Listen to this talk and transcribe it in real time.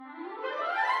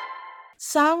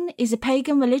Samhain is a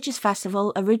pagan religious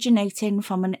festival originating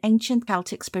from an ancient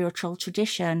Celtic spiritual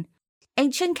tradition.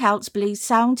 Ancient Celts believed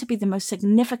Samhain to be the most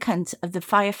significant of the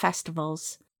fire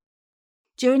festivals.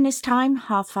 During this time,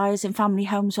 hearth fires in family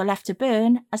homes were left to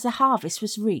burn as the harvest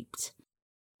was reaped.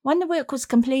 When the work was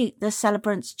complete, the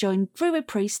celebrants joined Druid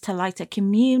priests to light a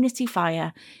community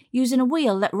fire using a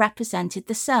wheel that represented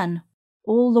the sun,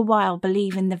 all the while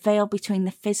believing the veil between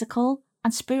the physical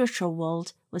and spiritual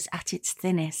world was at its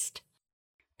thinnest.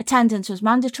 Attendance was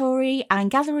mandatory and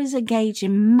gatherers engaged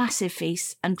in massive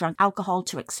feasts and drank alcohol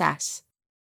to excess.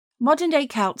 Modern-day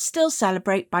Celts still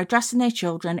celebrate by dressing their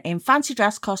children in fancy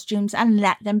dress costumes and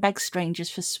let them beg strangers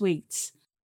for sweets.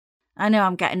 I know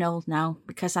I'm getting old now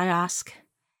because I ask,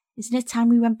 isn't it time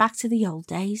we went back to the old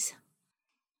days?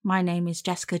 My name is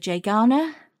Jessica J.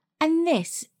 Garner, and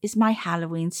this is my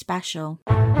Halloween special.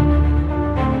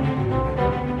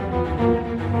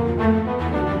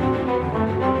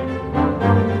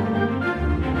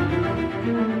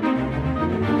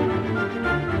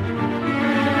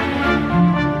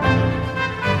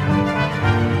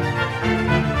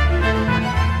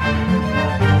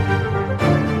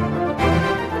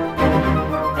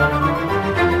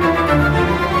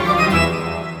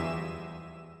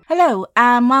 Hello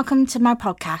and welcome to my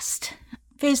podcast.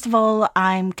 First of all,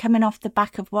 I'm coming off the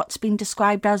back of what's been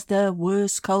described as the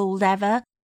worst cold ever,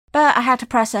 but I had to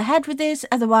press ahead with this,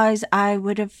 otherwise I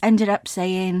would have ended up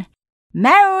saying,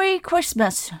 Merry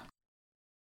Christmas!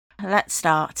 Let's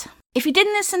start. If you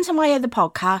didn't listen to my other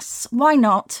podcasts, why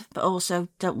not? But also,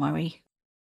 don't worry.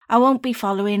 I won't be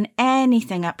following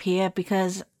anything up here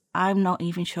because I'm not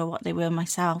even sure what they were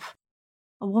myself.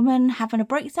 A woman having a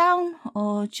breakdown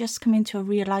or just coming to a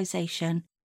realisation?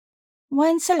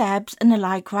 When celebs and the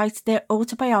like write their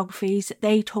autobiographies,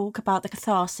 they talk about the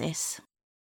catharsis.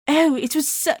 Oh, it was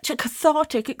such a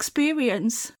cathartic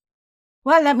experience.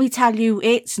 Well, let me tell you,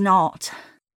 it's not.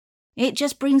 It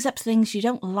just brings up things you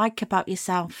don't like about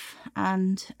yourself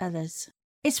and others.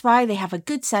 It's why they have a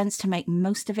good sense to make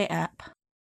most of it up.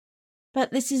 But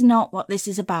this is not what this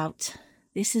is about.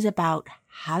 This is about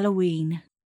Halloween.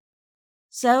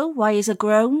 So, why is a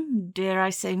grown, dare I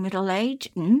say middle age,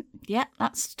 yeah,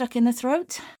 that's stuck in the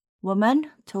throat,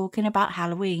 woman talking about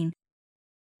Halloween?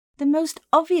 The most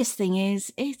obvious thing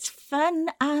is, it's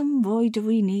fun, and boy do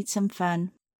we need some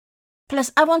fun.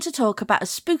 Plus, I want to talk about a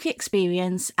spooky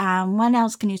experience, and when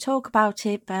else can you talk about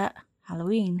it but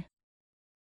Halloween?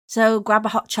 So, grab a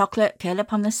hot chocolate, curl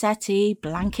up on the settee,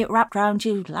 blanket wrapped round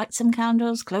you, light some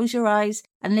candles, close your eyes,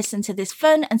 and listen to this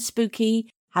fun and spooky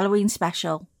Halloween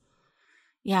special.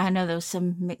 Yeah, I know there was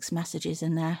some mixed messages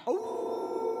in there.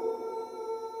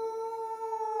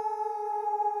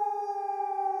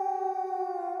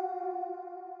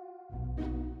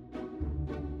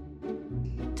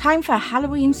 Time for a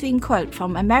Halloween-themed quote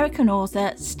from American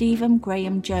author Stephen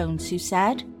Graham Jones, who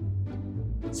said,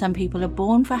 "Some people are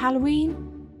born for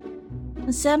Halloween,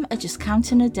 and some are just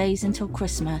counting the days until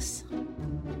Christmas."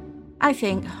 I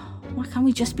think, why can't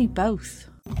we just be both?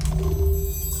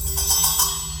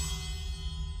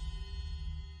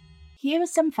 Here are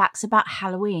some facts about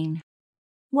Halloween.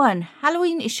 1.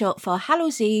 Halloween is short for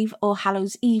Hallows Eve or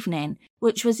Hallows Evening,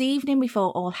 which was the evening before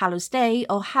All Hallows Day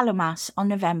or Hallowmas on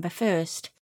November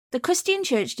 1st. The Christian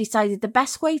Church decided the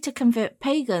best way to convert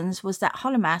pagans was that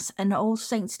Hallowmas and All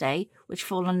Saints' Day, which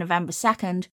fall on November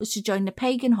 2nd, was to join the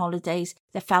pagan holidays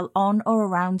that fell on or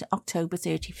around October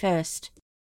 31st.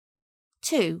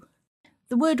 2.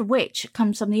 The word witch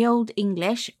comes from the Old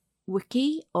English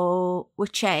wiki or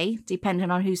witche,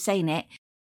 depending on who's saying it,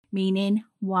 meaning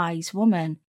wise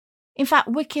woman. In fact,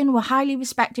 Wiccan were highly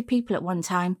respected people at one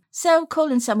time, so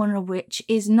calling someone a witch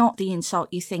is not the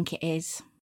insult you think it is.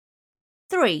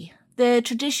 3. The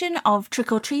tradition of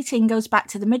trick-or-treating goes back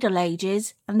to the Middle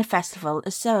Ages and the festival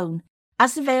is sown.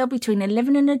 As the veil between the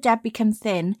living and the dead became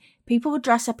thin, people would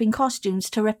dress up in costumes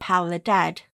to repel the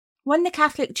dead. When the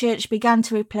Catholic Church began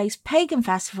to replace pagan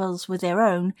festivals with their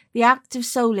own, the act of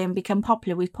souling became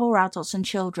popular with poor adults and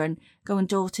children going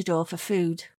door to door for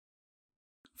food.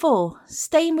 4.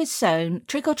 Staying with sown,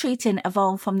 trick-or-treating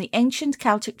evolved from the ancient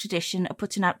Celtic tradition of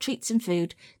putting out treats and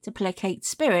food to placate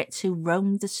spirits who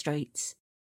roamed the streets.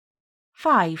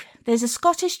 5. There's a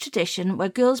Scottish tradition where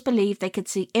girls believe they could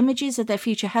see images of their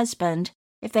future husband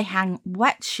if they hang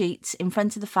wet sheets in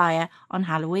front of the fire on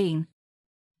Halloween.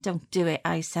 Don't do it,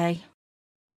 I say.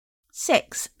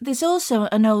 6. There's also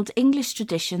an old English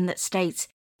tradition that states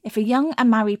if a young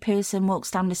unmarried person walks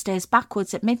down the stairs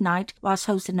backwards at midnight whilst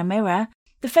holding a mirror,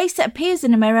 the face that appears in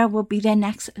the mirror will be their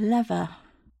next lover.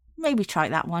 Maybe try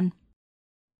that one.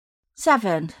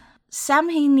 7.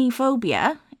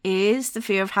 Samhainophobia is the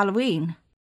fear of Halloween.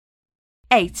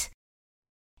 8.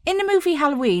 In the movie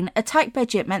Halloween, a tight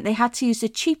budget meant they had to use the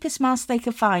cheapest mask they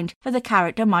could find for the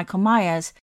character Michael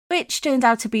Myers, which turned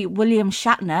out to be William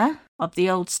Shatner, of the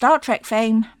old Star Trek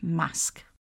fame, mask.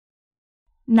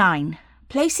 9.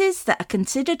 Places that are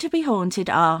considered to be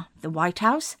haunted are the White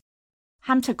House,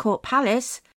 Hampton Court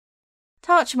Palace,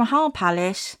 Taj Mahal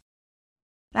Palace,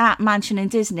 that mansion in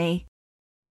Disney,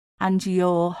 and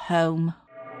your home.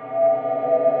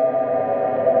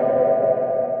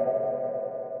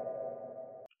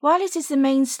 While it is the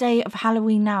mainstay of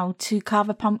Halloween now to carve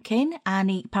a pumpkin and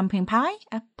eat pumpkin pie,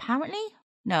 apparently?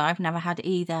 No, I've never had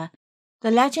either. The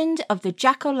legend of the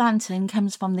Jack-o'-lantern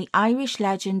comes from the Irish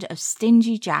legend of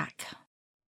Stingy Jack.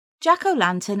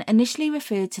 Jack-o'-lantern initially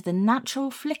referred to the natural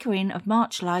flickering of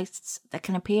March lights that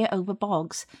can appear over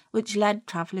bogs, which led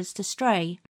travellers to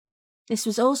stray. This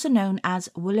was also known as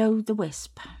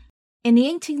Will-o'-the-Wisp. In the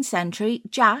 18th century,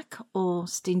 Jack, or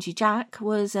Stingy Jack,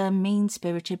 was a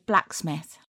mean-spirited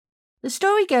blacksmith. The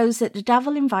story goes that the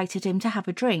devil invited him to have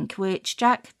a drink, which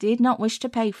Jack did not wish to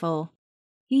pay for.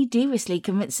 He deviously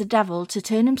convinced the devil to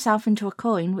turn himself into a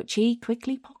coin, which he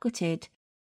quickly pocketed.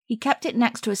 He kept it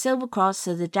next to a silver cross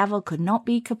so the devil could not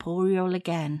be corporeal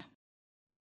again.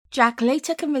 Jack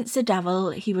later convinced the devil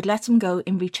he would let him go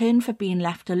in return for being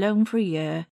left alone for a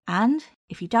year, and,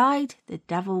 if he died, the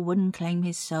devil wouldn't claim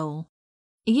his soul.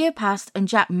 A year passed and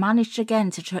Jack managed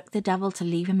again to trick the devil to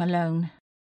leave him alone.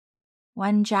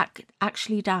 When Jack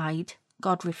actually died,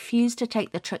 God refused to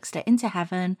take the trickster into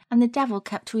heaven, and the devil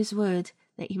kept to his word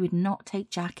that he would not take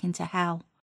Jack into hell.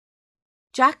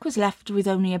 Jack was left with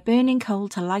only a burning coal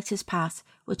to light his path,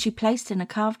 which he placed in a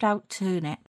carved-out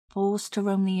turnip, forced to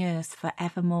roam the earth for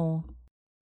evermore.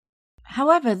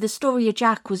 However, the story of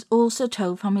Jack was also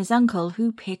told from his uncle,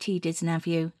 who pitied his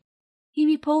nephew. He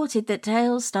reported that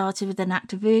tales started with an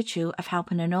act of virtue of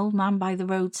helping an old man by the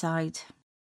roadside.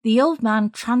 The old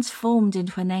man transformed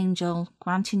into an angel,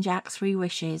 granting Jack 3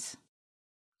 wishes.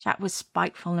 Jack was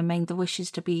spiteful and made the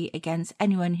wishes to be against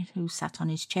anyone who sat on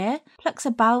his chair, plucks a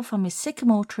bough from his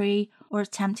sycamore tree, or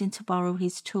attempting to borrow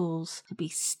his tools to be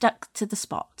stuck to the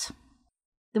spot.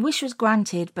 The wish was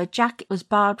granted, but Jack was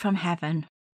barred from heaven.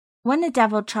 When the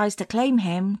devil tries to claim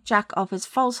him, Jack offers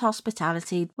false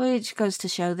hospitality, which goes to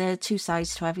show there are 2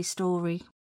 sides to every story.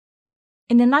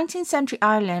 In the 19th century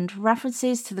Ireland,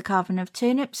 references to the carving of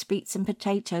turnips, beets and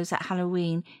potatoes at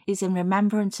Halloween is in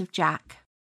remembrance of Jack.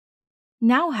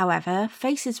 Now, however,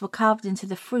 faces were carved into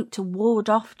the fruit to ward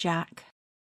off Jack.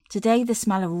 Today, the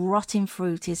smell of rotting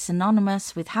fruit is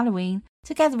synonymous with Halloween,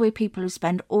 together with people who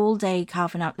spend all day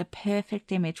carving out the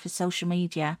perfect image for social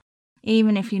media,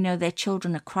 even if you know their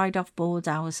children have cried off bored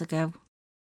hours ago.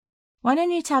 Why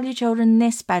don't you tell your children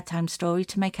this bedtime story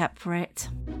to make up for it?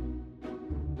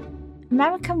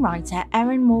 American writer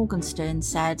Erin Morgenstern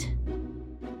said,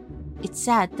 "It's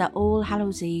said that All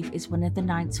Hallows Eve is one of the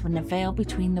nights when the veil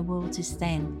between the worlds is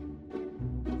thin.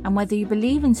 And whether you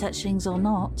believe in such things or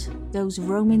not, those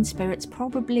roaming spirits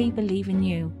probably believe in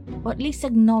you, or at least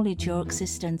acknowledge your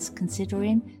existence,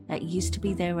 considering that it used to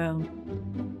be their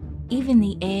own. Even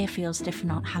the air feels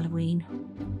different on Halloween.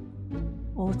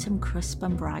 Autumn crisp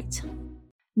and bright."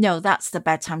 No, that's the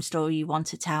bedtime story you want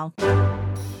to tell.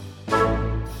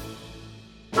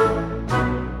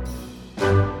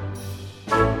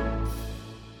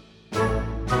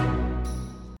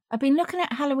 I've been looking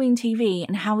at Halloween TV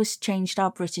and how it's changed our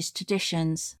British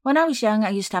traditions. When I was young, I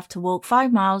used to have to walk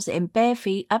 5 miles in bare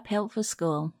feet uphill for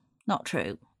school. Not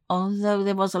true, although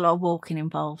there was a lot of walking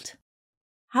involved.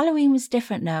 Halloween was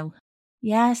different though.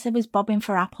 Yes, there was bobbing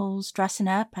for apples, dressing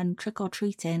up and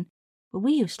trick-or-treating, but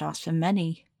we used to ask for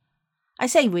money. I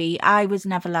say we, I was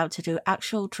never allowed to do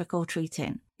actual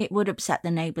trick-or-treating. It would upset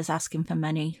the neighbours asking for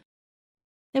money.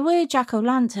 There were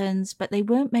jack-o'-lanterns, but they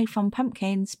weren't made from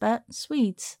pumpkins, but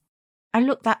swedes. I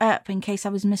looked that up in case I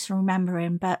was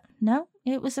misremembering, but no,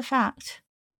 it was a fact.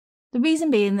 The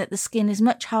reason being that the skin is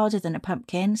much harder than a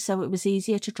pumpkin, so it was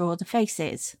easier to draw the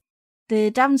faces. The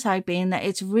downside being that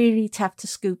it's really tough to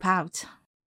scoop out.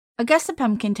 I guess the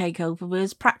pumpkin takeover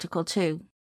was practical too.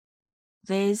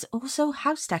 There's also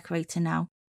house decorating now.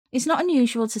 It's not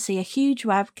unusual to see a huge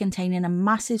web containing a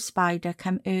massive spider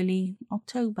come early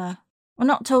October. We're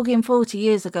not talking 40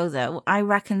 years ago though, I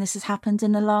reckon this has happened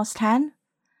in the last 10.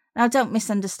 Now don't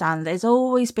misunderstand, there's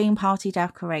always been party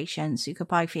decorations you could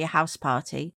buy for your house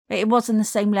party, but it wasn't the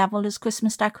same level as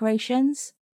Christmas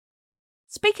decorations.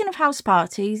 Speaking of house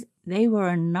parties, they were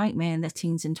a nightmare in the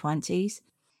teens and 20s.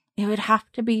 It would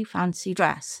have to be fancy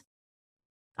dress.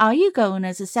 Are you going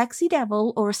as a sexy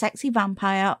devil or a sexy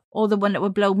vampire, or the one that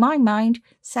would blow my mind,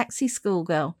 sexy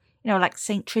schoolgirl, like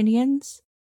St. Trinian's?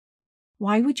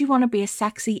 Why would you want to be a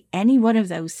sexy any one of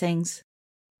those things?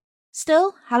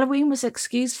 Still, Halloween was an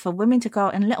excuse for women to go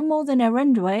out in little more than their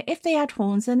underwear if they had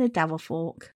horns and a devil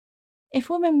fork. If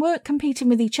women weren't competing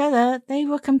with each other, they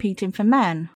were competing for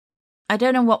men. I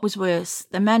don't know what was worse,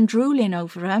 the men drooling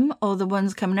over them or the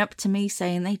ones coming up to me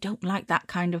saying they don't like that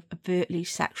kind of overtly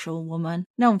sexual woman,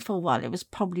 knowing full well it was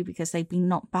probably because they'd been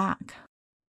knocked back.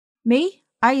 Me?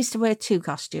 I used to wear 2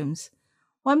 costumes,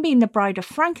 one being the Bride of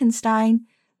Frankenstein,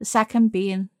 the second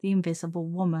being the Invisible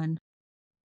Woman.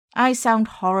 I sound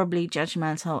horribly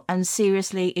judgmental, and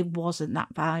seriously, it wasn't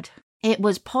that bad. It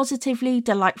was positively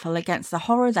delightful against the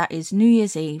horror that is New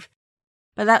Year's Eve,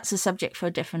 but that's a subject for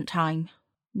a different time,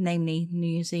 namely New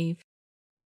Year's Eve.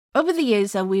 Over the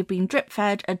years, though, we've been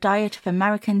drip-fed a diet of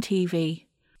American TV.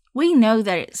 We know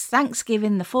that it's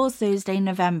Thanksgiving the 4th Thursday in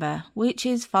November, which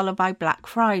is followed by Black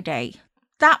Friday.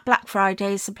 That Black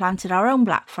Friday supplanted our own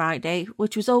Black Friday,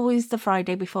 which was always the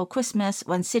Friday before Christmas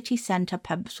when city centre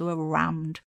pubs were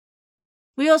rammed.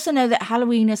 We also know that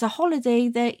Halloween is a holiday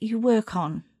that you work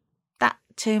on. That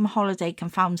term holiday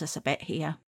confounds us a bit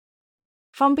here.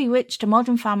 From Bewitched to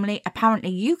Modern Family, apparently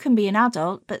you can be an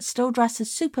adult but still dress as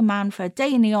Superman for a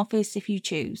day in the office if you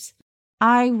choose.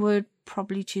 I would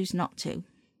probably choose not to.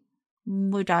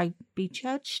 Would I be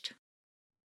judged?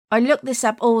 I looked this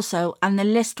up also, and the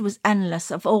list was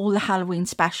endless of all the Halloween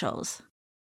specials.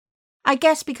 I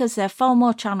guess because there are far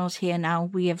more channels here now,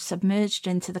 we have submerged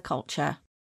into the culture.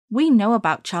 We know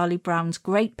about Charlie Brown's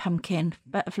Great Pumpkin,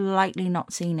 but have likely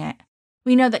not seen it.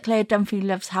 We know that Claire Dunphy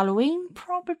loves Halloween,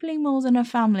 probably more than her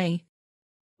family.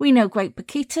 We know Great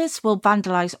Paquitas will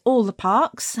vandalise all the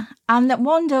parks, and that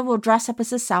Wanda will dress up as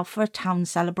herself for a town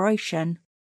celebration.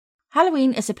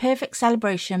 Halloween is a perfect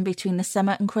celebration between the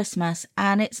summer and Christmas,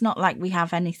 and it's not like we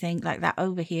have anything like that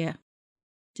over here.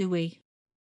 Do we?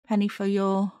 Penny for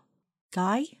your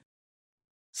guy?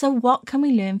 So what can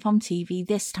we learn from TV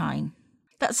this time?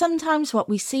 That sometimes what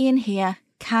we see and hear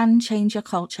can change your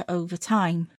culture over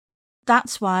time.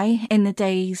 That's why, in the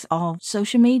days of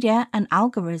social media and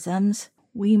algorithms,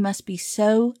 we must be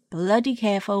so bloody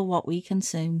careful what we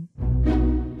consume.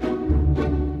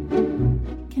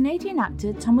 Canadian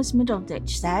actor Thomas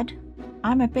Middleditch said,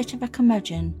 "I'm a bit of a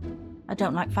curmudgeon. I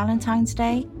don't like Valentine's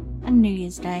Day and New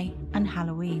Year's Day and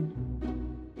Halloween."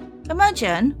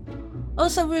 Curmudgeon?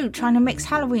 Also rude trying to mix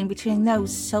Halloween between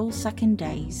those soul-sucking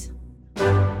days.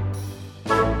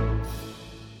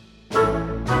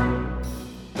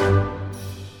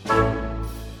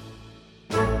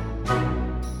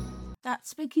 That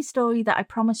spooky story that I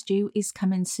promised you is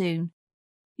coming soon.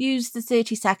 Use the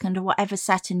 30-second or whatever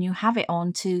setting you have it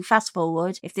on to fast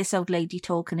forward if this old lady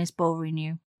talking is boring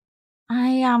you. I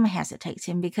am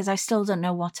hesitating because I still don't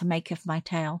know what to make of my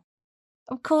tale.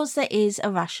 Of course there is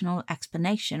a rational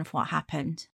explanation for what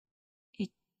happened. It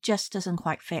just doesn't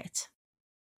quite fit.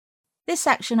 This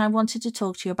section I wanted to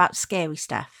talk to you about scary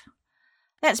stuff.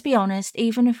 Let's be honest,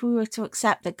 even if we were to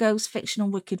accept that ghosts, fictional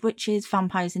wicked witches,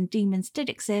 vampires and demons did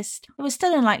exist, they were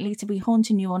still unlikely to be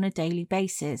haunting you on a daily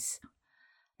basis.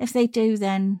 If they do,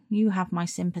 then you have my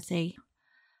sympathy.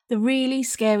 The really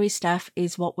scary stuff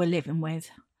is what we're living with.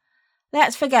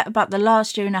 Let's forget about the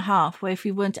last year and a half where if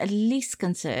you weren't at least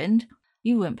concerned,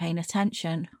 you weren't paying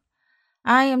attention.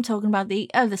 I am talking about the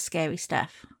other scary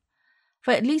stuff.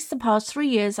 For at least the past 3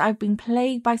 years, I've been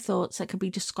plagued by thoughts that could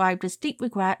be described as deep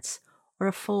regrets or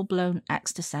a full-blown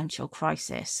existential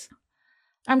crisis.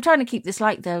 I'm trying to keep this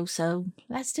light though, so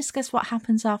let's discuss what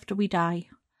happens after we die.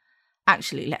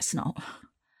 Actually, let's not.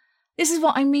 This is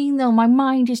what I mean though, my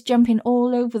mind is jumping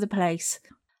all over the place.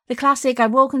 The classic, I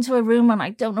walk into a room and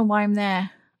I don't know why I'm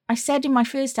there. I said in my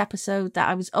first episode that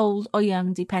I was old or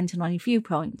young depending on your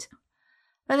viewpoint.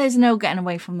 But there's no getting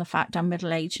away from the fact I'm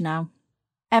middle-aged now.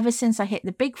 Ever since I hit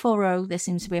the big 40, there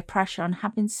seems to be a pressure on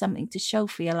having something to show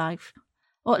for your life.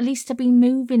 Or at least to be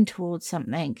moving towards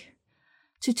something.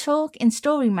 To talk in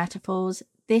story metaphors,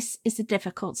 this is a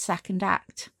difficult second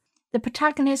act. The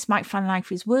protagonist might find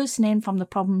life is worsening from the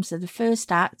problems of the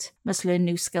first act, must learn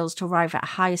new skills to arrive at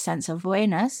a higher sense of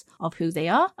awareness of who they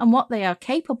are and what they are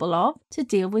capable of to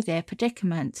deal with their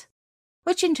predicament,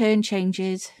 which in turn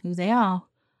changes who they are.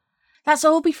 That's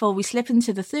all before we slip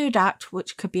into the third act,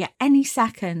 which could be at any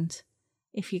second,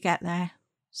 if you get there.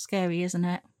 Scary, isn't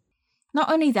it? Not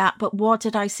only that, but what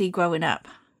did I see growing up?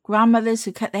 Grandmothers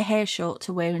who cut their hair short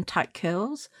to wearing tight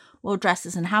curls, wore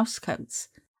dresses and housecoats.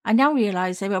 I now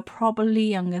realise they were probably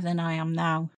younger than I am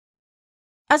now.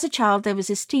 As a child, there was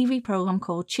this TV programme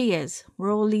called Cheers,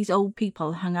 where all these old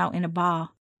people hung out in a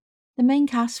bar. The main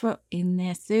cast were in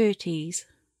their 30s,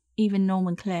 even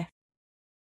Norman Cliff.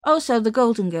 Also, the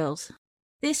Golden Girls.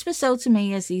 This was sold to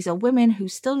me as these are women who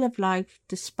still live life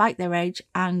despite their age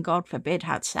and, God forbid,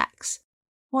 had sex.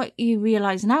 What you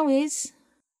realise now is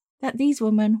that these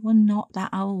women were not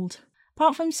that old.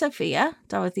 Apart from Sophia,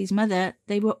 Dorothy's mother,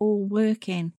 they were all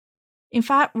working. In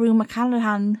fact, Rue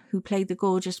McCallaghan, who played the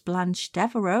gorgeous Blanche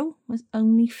Devereaux, was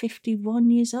only 51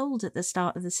 years old at the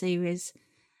start of the series.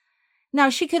 Now,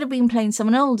 she could have been playing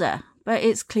someone older, but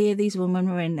it's clear these women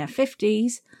were in their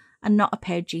 50s and not a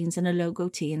pair of jeans and a logo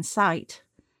tee in sight.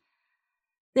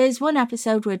 There's one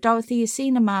episode where Dorothy has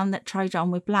seen a man that tried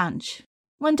on with Blanche.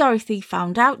 When Dorothy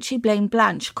found out, she blamed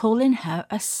Blanche, calling her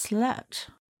a slut.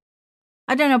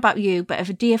 I don't know about you, but if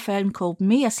a dear friend called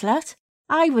me a slut,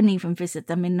 I wouldn't even visit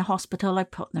them in the hospital I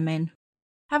put them in.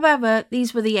 However,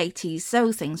 these were the 80s,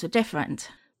 so things were different.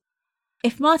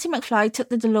 If Marty McFly took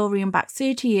the DeLorean back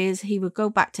 30 years, he would go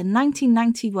back to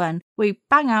 1991, where he'd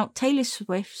bang out Taylor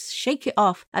Swift's Shake It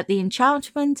Off at the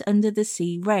Enchantment Under the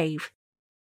Sea rave.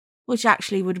 Which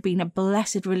actually would have been a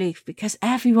blessed relief because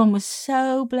everyone was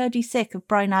so bloody sick of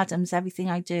Bryan Adams' Everything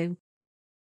I Do.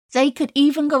 They could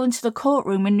even go into the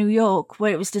courtroom in New York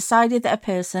where it was decided that a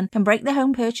person can break their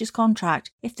home purchase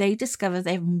contract if they discover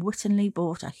they've unwittingly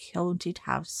bought a haunted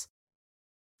house.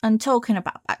 And talking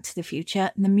about Back to the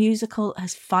Future, the musical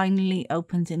has finally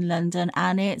opened in London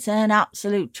and it's an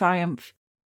absolute triumph.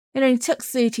 It only took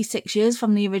 36 years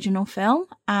from the original film,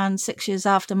 and 6 years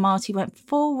after Marty went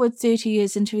forward 30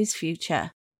 years into his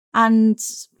future. And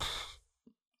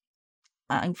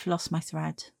I've lost my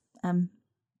thread.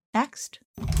 Next.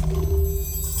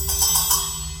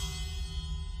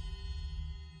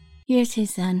 Here it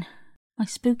is then, my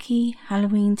spooky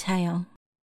Halloween tale.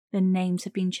 The names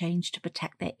have been changed to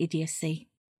protect their idiocy.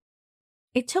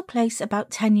 It took place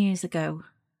about 10 years ago.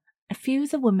 A few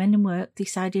of the women in work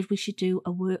decided we should do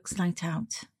a works night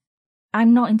out.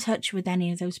 I'm not in touch with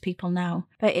any of those people now,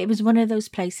 but it was one of those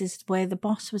places where the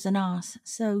boss was an arse,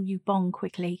 so you bond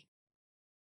quickly.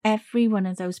 Every one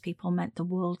of those people meant the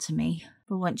world to me,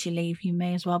 but once you leave, you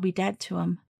may as well be dead to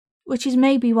them. Which is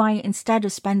maybe why instead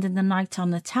of spending the night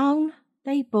on the town,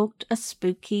 they booked a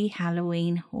spooky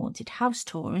Halloween haunted house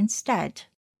tour instead.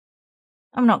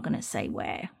 I'm not going to say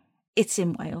where. It's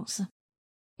in Wales.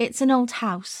 It's an old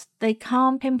house. They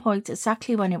can't pinpoint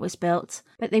exactly when it was built,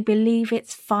 but they believe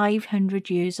it's 500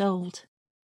 years old.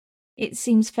 It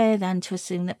seems fair then to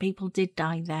assume that people did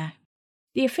die there.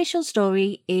 The official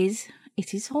story is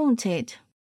it is haunted.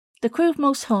 The crew of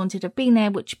Most Haunted have been there,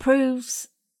 which proves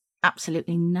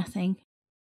absolutely nothing.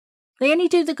 They only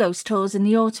do the ghost tours in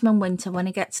the autumn and winter when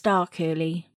it gets dark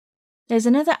early. There's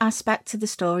another aspect to the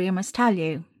story I must tell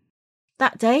you.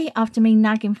 That day, after me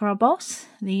nagging for our boss,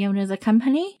 the owner of the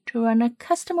company, to run a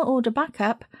customer order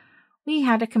backup, we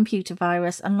had a computer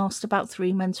virus and lost about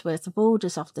 3 months' worth of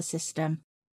orders off the system.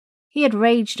 He had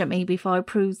raged at me before I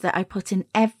proved that I put in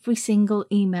every single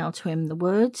email to him the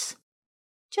words,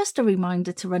 "Just a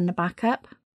reminder to run the backup."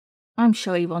 I'm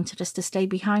sure he wanted us to stay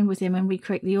behind with him and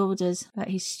recreate the orders, but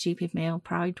his stupid male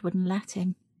pride wouldn't let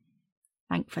him.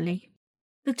 Thankfully.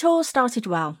 The tour started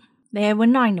well. There were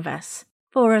 9 of us.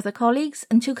 4 other colleagues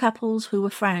and 2 couples who were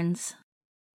friends.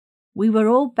 We were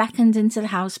all beckoned into the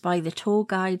house by the tour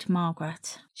guide,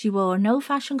 Margaret. She wore an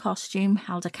old-fashioned costume,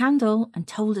 held a candle, and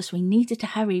told us we needed to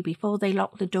hurry before they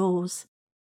locked the doors.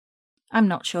 I'm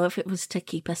not sure if it was to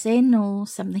keep us in or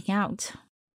something out.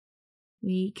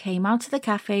 We came out of the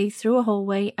cafe, through a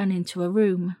hallway, and into a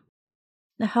room.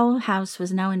 The whole house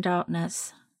was now in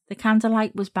darkness. The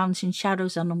candlelight was bouncing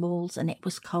shadows on the walls, and it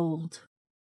was cold.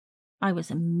 I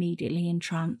was immediately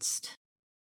entranced.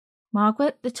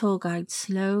 Margaret, the tour guide's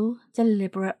slow,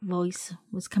 deliberate voice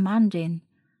was commanding.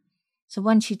 So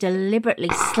when she deliberately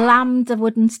slammed the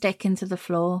wooden stick into the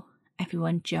floor,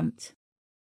 everyone jumped.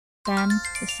 Then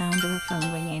the sound of a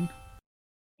phone ringing.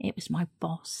 It was my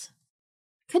boss.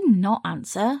 I could not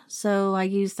answer, so I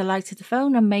used the light of the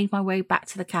phone and made my way back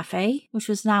to the cafe, which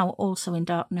was now also in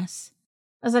darkness.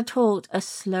 As I talked, a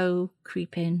slow,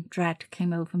 creeping dread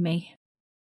came over me.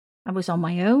 I was on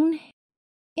my own,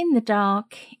 in the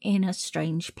dark, in a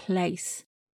strange place.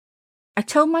 I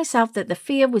told myself that the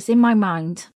fear was in my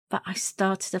mind, but I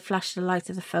started to flash the light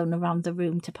of the phone around the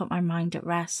room to put my mind at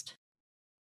rest.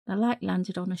 The light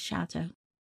landed on a shadow.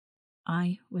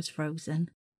 I was frozen.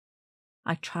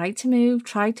 I tried to move,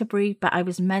 tried to breathe, but I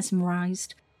was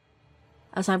mesmerised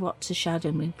as I watched the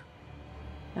shadow move.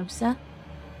 Closer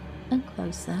and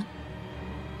closer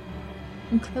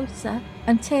and closer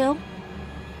until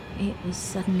it was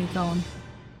suddenly gone.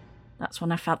 That's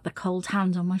when I felt the cold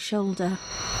hand on my shoulder.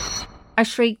 I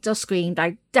shrieked or screamed.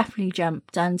 I definitely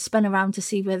jumped and spun around to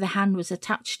see where the hand was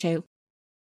attached to.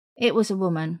 It was a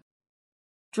woman,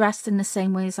 dressed in the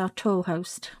same way as our tour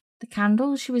host. The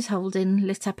candle she was holding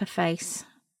lit up her face.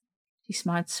 She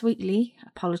smiled sweetly,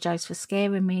 apologised for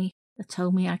scaring me, that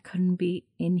told me I couldn't be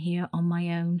in here on my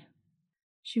own.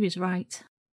 She was right.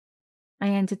 I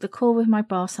ended the call with my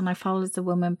boss and I followed the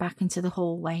woman back into the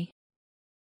hallway.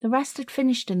 The rest had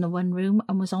finished in the one room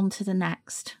and was on to the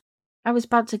next. I was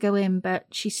about to go in, but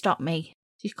she stopped me.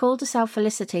 She called herself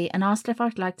Felicity and asked if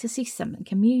I'd like to see something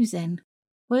amusing,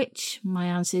 which my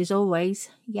answer is always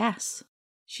yes.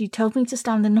 She told me to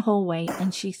stand in the hallway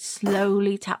and she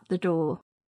slowly tapped the door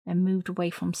and moved away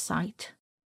from sight.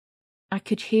 I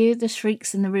could hear the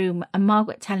shrieks in the room and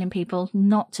Margaret telling people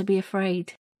not to be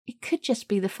afraid. It could just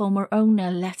be the former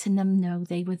owner letting them know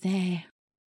they were there.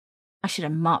 I should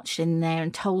have marched in there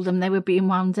and told them they were being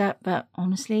wound up, but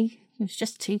honestly, it was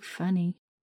just too funny.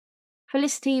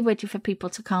 Felicity waited for people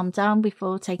to calm down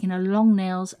before taking her long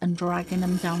nails and dragging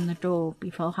them down the door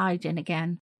before hiding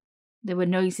again. There were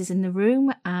noises in the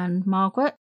room and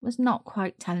Margaret was not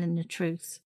quite telling the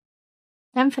truth.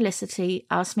 Then Felicity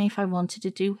asked me if I wanted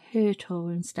to do her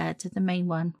tour instead of the main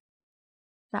one.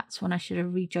 That's when I should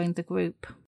have rejoined the group.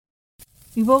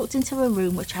 We walked into a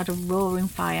room which had a roaring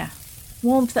fire.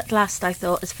 Warmth at last, I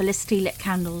thought, as Felicity lit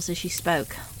candles as she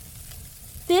spoke.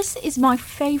 This is my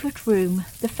favourite room,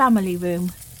 the family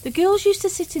room. The girls used to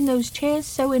sit in those chairs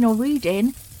sewing or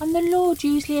reading, and the Lord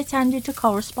usually attended to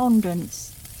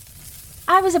correspondence.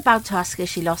 I was about to ask her if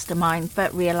she lost her mind,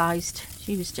 but realised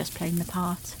she was just playing the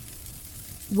part.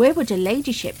 Where would her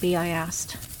ladyship be, I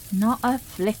asked. Not a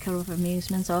flicker of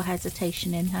amusement or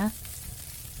hesitation in her.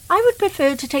 I would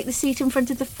prefer to take the seat in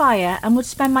front of the fire and would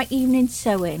spend my evening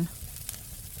sewing.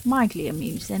 Mildly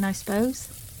amusing, I suppose.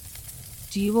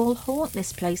 Do you all haunt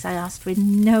this place? I asked with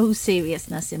no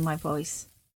seriousness in my voice.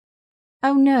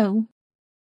 Oh no,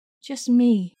 just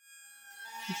me,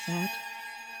 she said,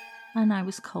 and I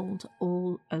was cold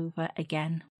all over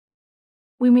again.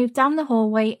 We moved down the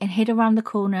hallway and hid around the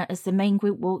corner as the main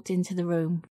group walked into the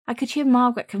room. I could hear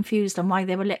Margaret confused on why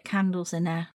there were lit candles in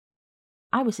there.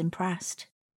 I was impressed.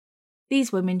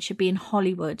 These women should be in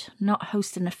Hollywood, not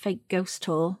hosting a fake ghost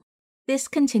tour. This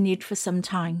continued for some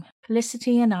time,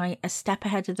 Felicity and I a step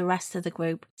ahead of the rest of the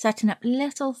group, setting up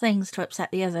little things to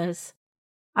upset the others.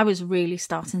 I was really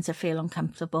starting to feel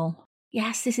uncomfortable.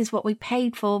 Yes, this is what we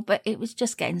paid for, but it was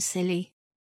just getting silly.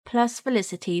 Plus,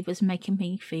 Felicity was making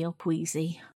me feel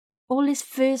queasy. All this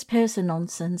first-person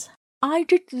nonsense. I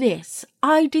did this,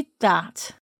 I did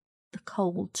that. The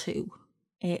cold, too.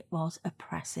 It was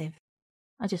oppressive.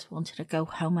 I just wanted to go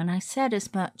home, and I said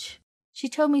as much. She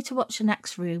told me to watch the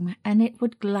next room, and it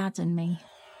would gladden me.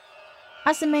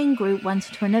 As the main group went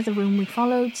into another room, we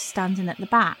followed, standing at the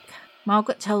back.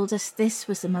 Margaret told us this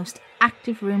was the most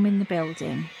active room in the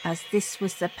building, as this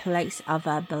was the place of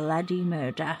a bloody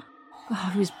murder.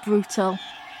 Oh, it was brutal.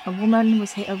 A woman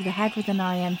was hit over the head with an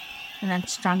iron and then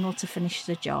strangled to finish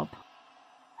the job.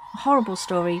 A horrible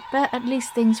story, but at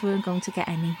least things weren't going to get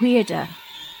any weirder.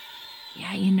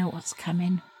 Yeah, you know what's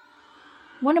coming.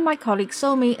 One of my colleagues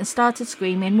saw me and started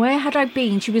screaming. Where had I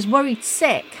been? She was worried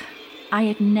sick. I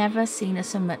had never seen her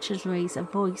so much as raise a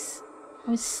voice.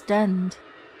 I was stunned.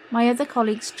 My other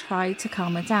colleagues tried to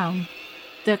calm her down.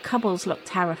 The couples looked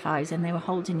terrified and they were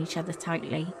holding each other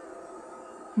tightly.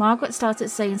 Margaret started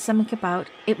saying something about,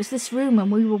 it was this room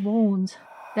and we were warned.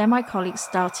 Then my colleagues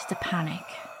started to panic.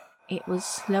 It was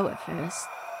slow at first,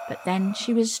 but then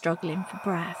she was struggling for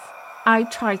breath. I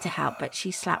tried to help, but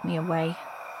she slapped me away.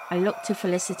 I looked to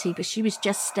Felicity, but she was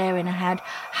just staring ahead.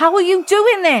 How are you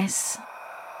doing this?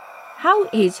 How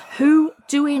is who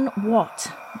doing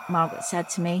what? Margaret said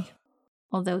to me,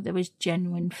 although there was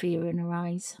genuine fear in her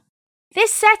eyes.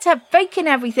 This setup, faking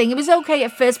everything, it was okay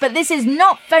at first, but this is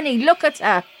not funny. Look at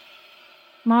her.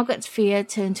 Margaret's fear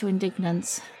turned to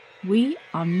indignance. We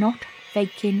are not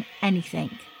faking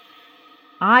anything.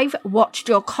 I've watched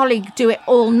your colleague do it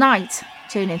all night,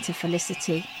 turning to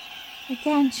Felicity.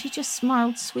 Again, she just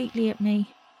smiled sweetly at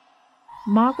me.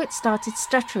 Margaret started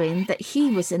stuttering that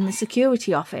he was in the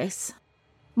security office.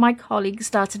 My colleague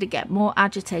started to get more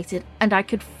agitated, and I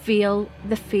could feel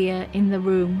the fear in the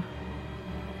room.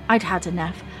 I'd had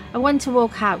enough. I went to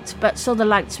walk out, but saw the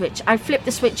light switch. I flipped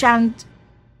the switch and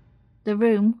the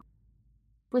room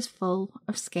was full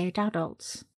of scared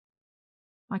adults.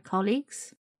 My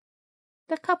colleagues,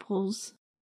 the couples,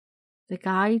 the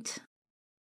guide,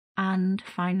 and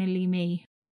finally me.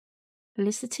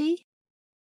 Felicity,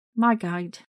 my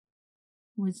guide,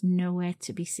 was nowhere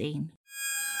to be seen.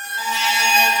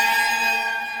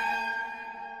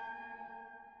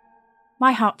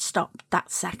 My heart stopped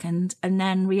that second, and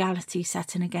then reality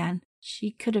set in again. She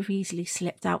could have easily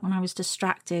slipped out when I was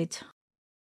distracted.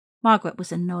 Margaret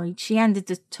was annoyed. She ended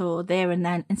the tour there and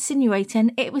then,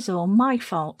 insinuating it was all my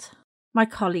fault. My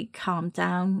colleague calmed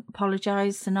down,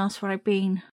 apologised, and asked where I'd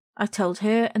been. I told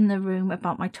her in the room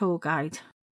about my tour guide.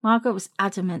 Margaret was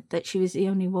adamant that she was the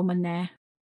only woman there.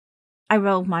 I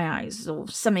rolled my eyes, or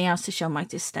something else to show my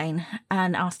disdain,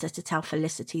 and asked her to tell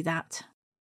Felicity that.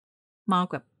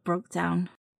 Margaret broke down.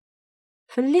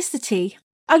 Felicity?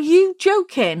 Are you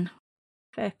joking?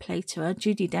 Fair play to her,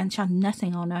 Judi Dench had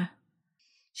nothing on her.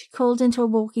 She called into a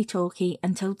walkie-talkie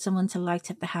and told someone to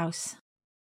light up the house.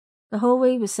 The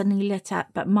hallway was suddenly lit up,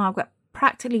 but Margaret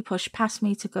practically pushed past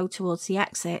me to go towards the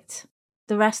exit.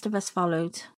 The rest of us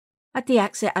followed. At the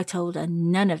exit, I told her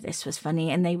none of this was funny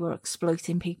and they were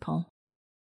exploiting people.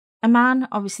 A man,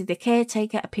 obviously the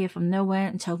caretaker, appeared from nowhere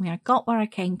and told me I got what I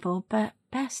came for, but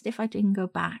best if I didn't go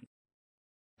back.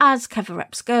 As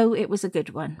cover-ups go, it was a good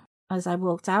one. As I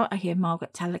walked out, I heard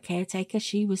Margaret tell the caretaker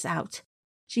she was out.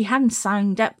 She hadn't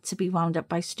signed up to be wound up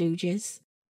by stooges.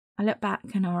 I looked back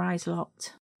and her eyes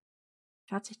locked.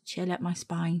 I had to chill at my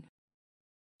spine.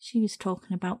 She was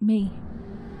talking about me.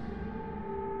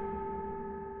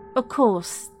 Of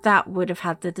course, that would have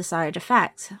had the desired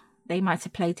effect. They might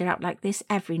have played it out like this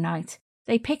every night.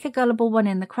 They pick a gullible one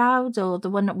in the crowd or the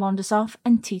one that wanders off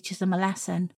and teaches them a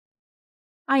lesson.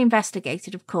 I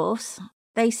investigated, of course.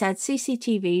 They said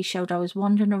CCTV showed I was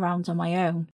wandering around on my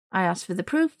own. I asked for the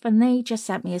proof and they just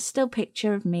sent me a still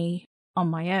picture of me on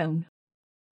my own.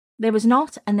 There was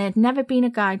not, and there had never been a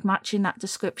guide matching that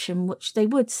description, which they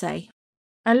would say.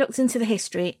 I looked into the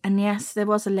history, and yes, there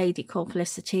was a lady called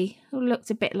Felicity who looked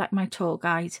a bit like my tour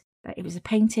guide, but it was a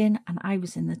painting and I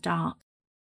was in the dark.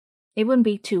 It wouldn't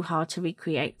be too hard to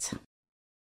recreate.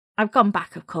 I've gone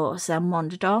back, of course, and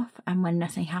wandered off, and when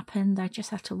nothing happened, I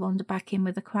just had to wander back in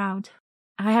with the crowd.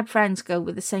 I had friends go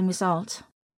with the same result.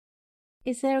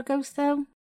 Is there a ghost, though?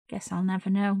 Guess I'll never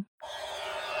know.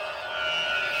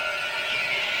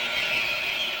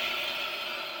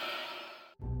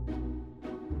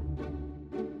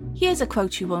 Here's a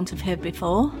quote you won't have heard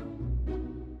before.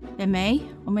 There may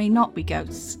or may not be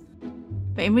ghosts,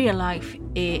 but in real life,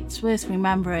 it's worth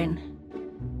remembering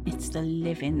it's the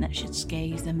living that should scare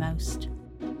you the most.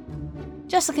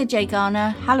 Jessica J. Garner,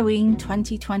 Halloween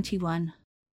 2021.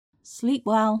 Sleep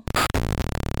well.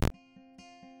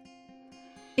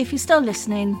 If you're still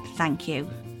listening, thank you.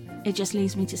 It just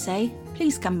leaves me to say,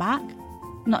 please come back.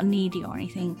 Not needy or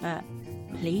anything, but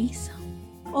please.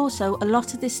 Also, a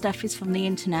lot of this stuff is from the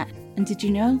internet, and did you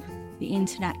know the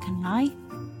internet can lie?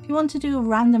 If you want to do a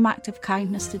random act of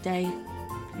kindness today,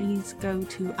 please go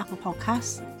to Apple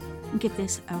Podcasts and give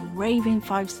this a raving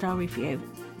 5-star review.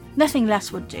 Nothing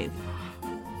less would do.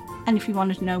 And if you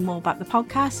wanted to know more about the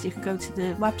podcast, you can go to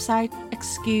the website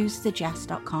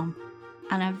excusethejess.com.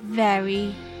 And a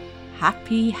very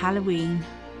happy Halloween.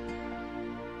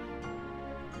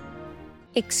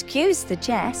 Excuse the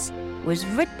Jess was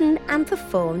written and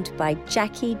performed by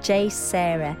Jackie J.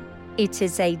 Sarah. It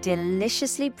is a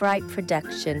deliciously bright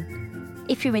production.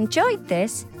 If you enjoyed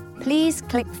this, please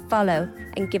click follow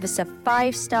and give us a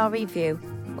 5-star review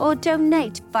or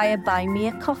donate via Buy Me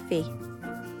a Coffee.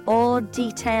 All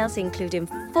details, including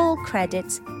full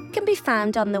credits, can be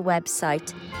found on the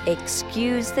website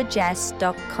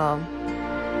excusethejess.com.